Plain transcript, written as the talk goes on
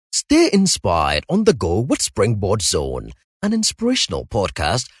Stay inspired on the go with Springboard Zone, an inspirational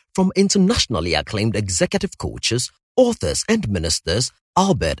podcast from internationally acclaimed executive coaches, authors, and ministers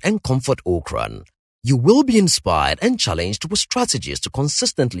Albert and Comfort Okran. You will be inspired and challenged with strategies to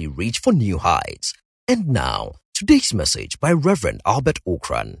consistently reach for new heights. And now, today's message by Reverend Albert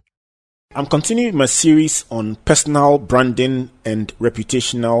Okran. I'm continuing my series on personal branding and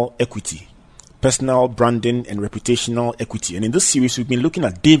reputational equity. Personal branding and reputational equity. And in this series, we've been looking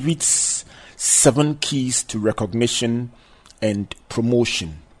at David's 7 keys to recognition and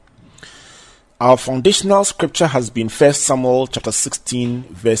promotion. Our foundational scripture has been 1 Samuel chapter 16,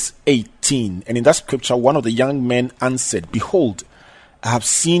 verse 18. And in that scripture, one of the young men answered, "Behold, I have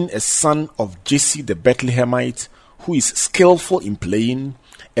seen a son of Jesse the Bethlehemite, who is skillful in playing,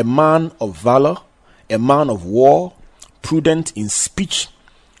 a man of valor, a man of war, prudent in speech,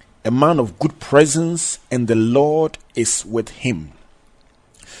 a man of good presence, and the Lord is with him."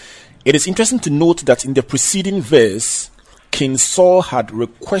 It is interesting to note that in the preceding verse, King Saul had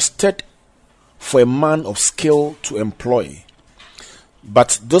requested for a man of skill to employ.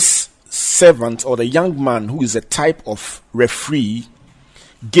 But this servant, or the young man who is a type of referee,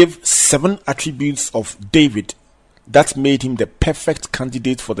 gave 7 attributes of David that made him the perfect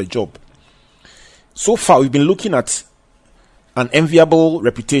candidate for the job. So far, we've been looking at an enviable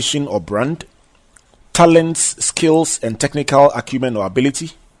reputation or brand, talents, skills, and technical acumen or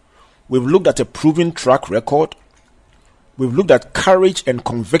ability. We've looked at a proven track record. We've looked at courage and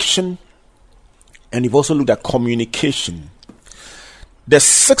conviction. And we've also looked at communication. The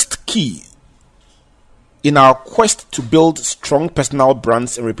 6th key in our quest to build strong personal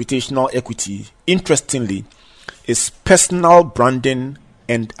brands and reputational equity, interestingly, is personal branding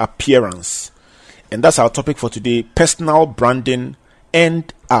and appearance. And that's our topic for today, personal branding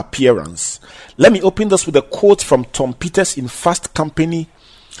and appearance. Let me open this with a quote from Tom Peters in Fast Company,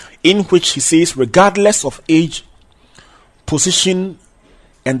 in which he says, "Regardless of age, position,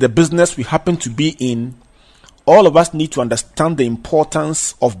 and the business we happen to be in, all of us need to understand the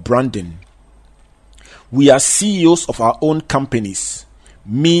importance of branding. We are CEOs of our own companies,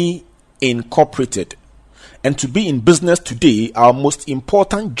 Me Incorporated. And to be in business today, our most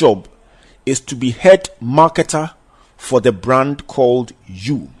important job is to be head marketer for the brand called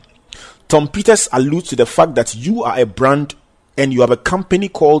you." Tom Peters alludes to the fact that you are a brand and you have a company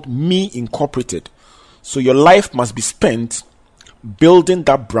called Me Incorporated. So your life must be spent building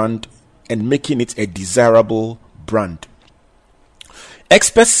that brand and making it a desirable brand.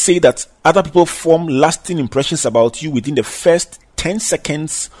 Experts say that other people form lasting impressions about you within the first 10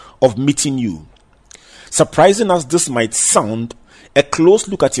 seconds of meeting you. Surprising as this might sound, a close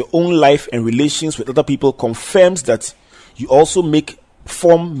look at your own life and relations with other people confirms that you also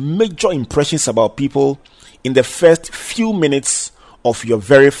form major impressions about people in the first few minutes of your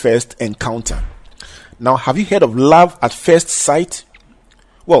very first encounter. Now, have you heard of love at first sight?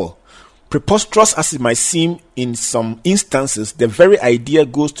 Well, preposterous as it might seem in some instances, the very idea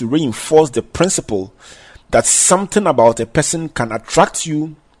goes to reinforce the principle that something about a person can attract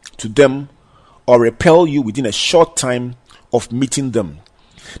you to them or repel you within a short time of meeting them.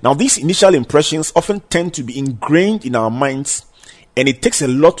 Now, these initial impressions often tend to be ingrained in our minds, and it takes a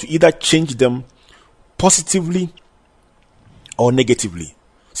lot to either change them positively or negatively.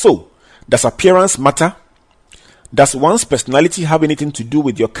 So, does appearance matter? Does one's personality have anything to do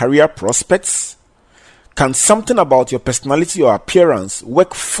with your career prospects? Can something about your personality or appearance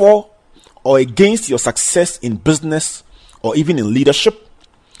work for or against your success in business or even in leadership?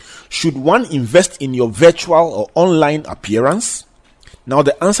 Should one invest in your virtual or online appearance? Now,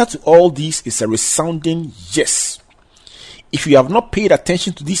 the answer to all these is a resounding yes. If you have not paid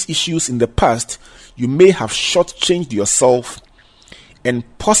attention to these issues in the past, you may have shortchanged yourself and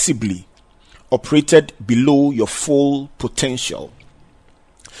possibly operated below your full potential.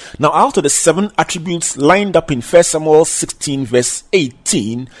 Now, out of the 7 attributes lined up in 1 Samuel 16, verse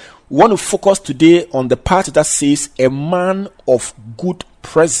 18, we want to focus today on the part that says, "a man of good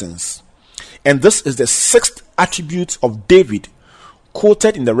presence." And this is the 6th attribute of David,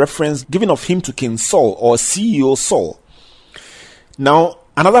 quoted in the reference given of him to King Saul, or CEO Saul. Now,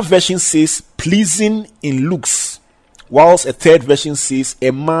 another version says, "pleasing in looks," whilst a third version says,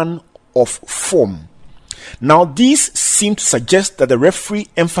 "a man of form." Now, these seem to suggest that the referee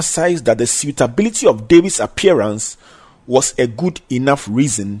emphasized that the suitability of David's appearance was a good enough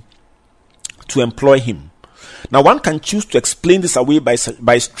reason to employ him. Now, one can choose to explain this away by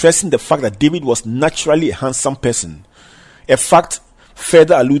stressing the fact that David was naturally a handsome person, a fact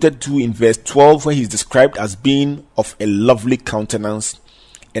further alluded to in verse 12, where he is described as being of a lovely countenance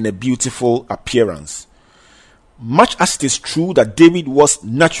and a beautiful appearance. much as it is true that David was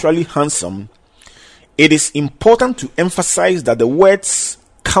naturally handsome, it is important to emphasize that the words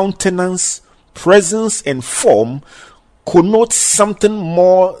countenance, presence, and form connote something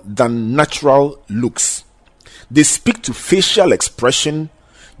more than natural looks. They speak to facial expression,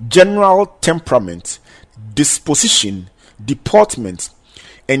 general temperament, disposition, deportment,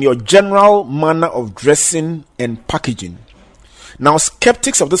 and your general manner of dressing and packaging. Now,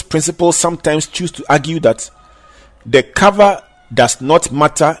 skeptics of this principle sometimes choose to argue that the cover does not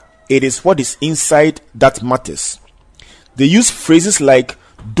matter, it is what is inside that matters. They use phrases like,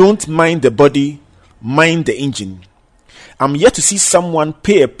 don't mind the body, mind the engine. I'm yet to see someone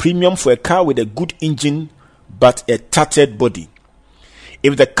pay a premium for a car with a good engine but a tattered body.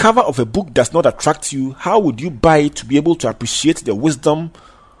 If the cover of a book does not attract you, how would you buy it to be able to appreciate the wisdom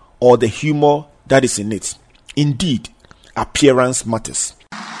or the humor that is in it? Indeed, appearance matters.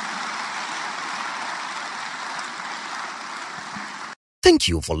 Thank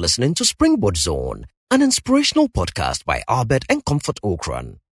you for listening to Springboard Zone, an inspirational podcast by Albert and Comfort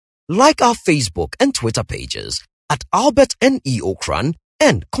Okran. Like our Facebook and Twitter pages at Albert N.E. Okran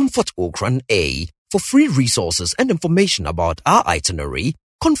and Comfort Okran A for free resources and information about our itinerary,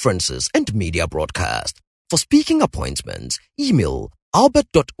 conferences, and media broadcast. For speaking appointments, email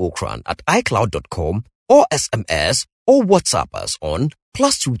albert.okran@icloud.com or SMS or WhatsApp us on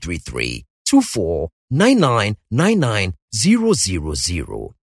 +233 24 99 99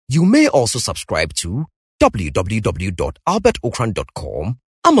 000. You may also subscribe to www.albertokran.com,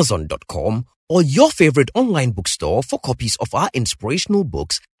 amazon.com, or your favorite online bookstore for copies of our inspirational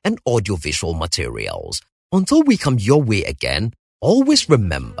books and audiovisual materials. Until we come your way again, always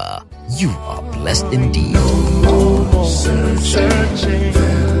remember, you are blessed indeed. Searching,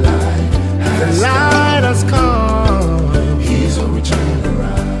 the light has come.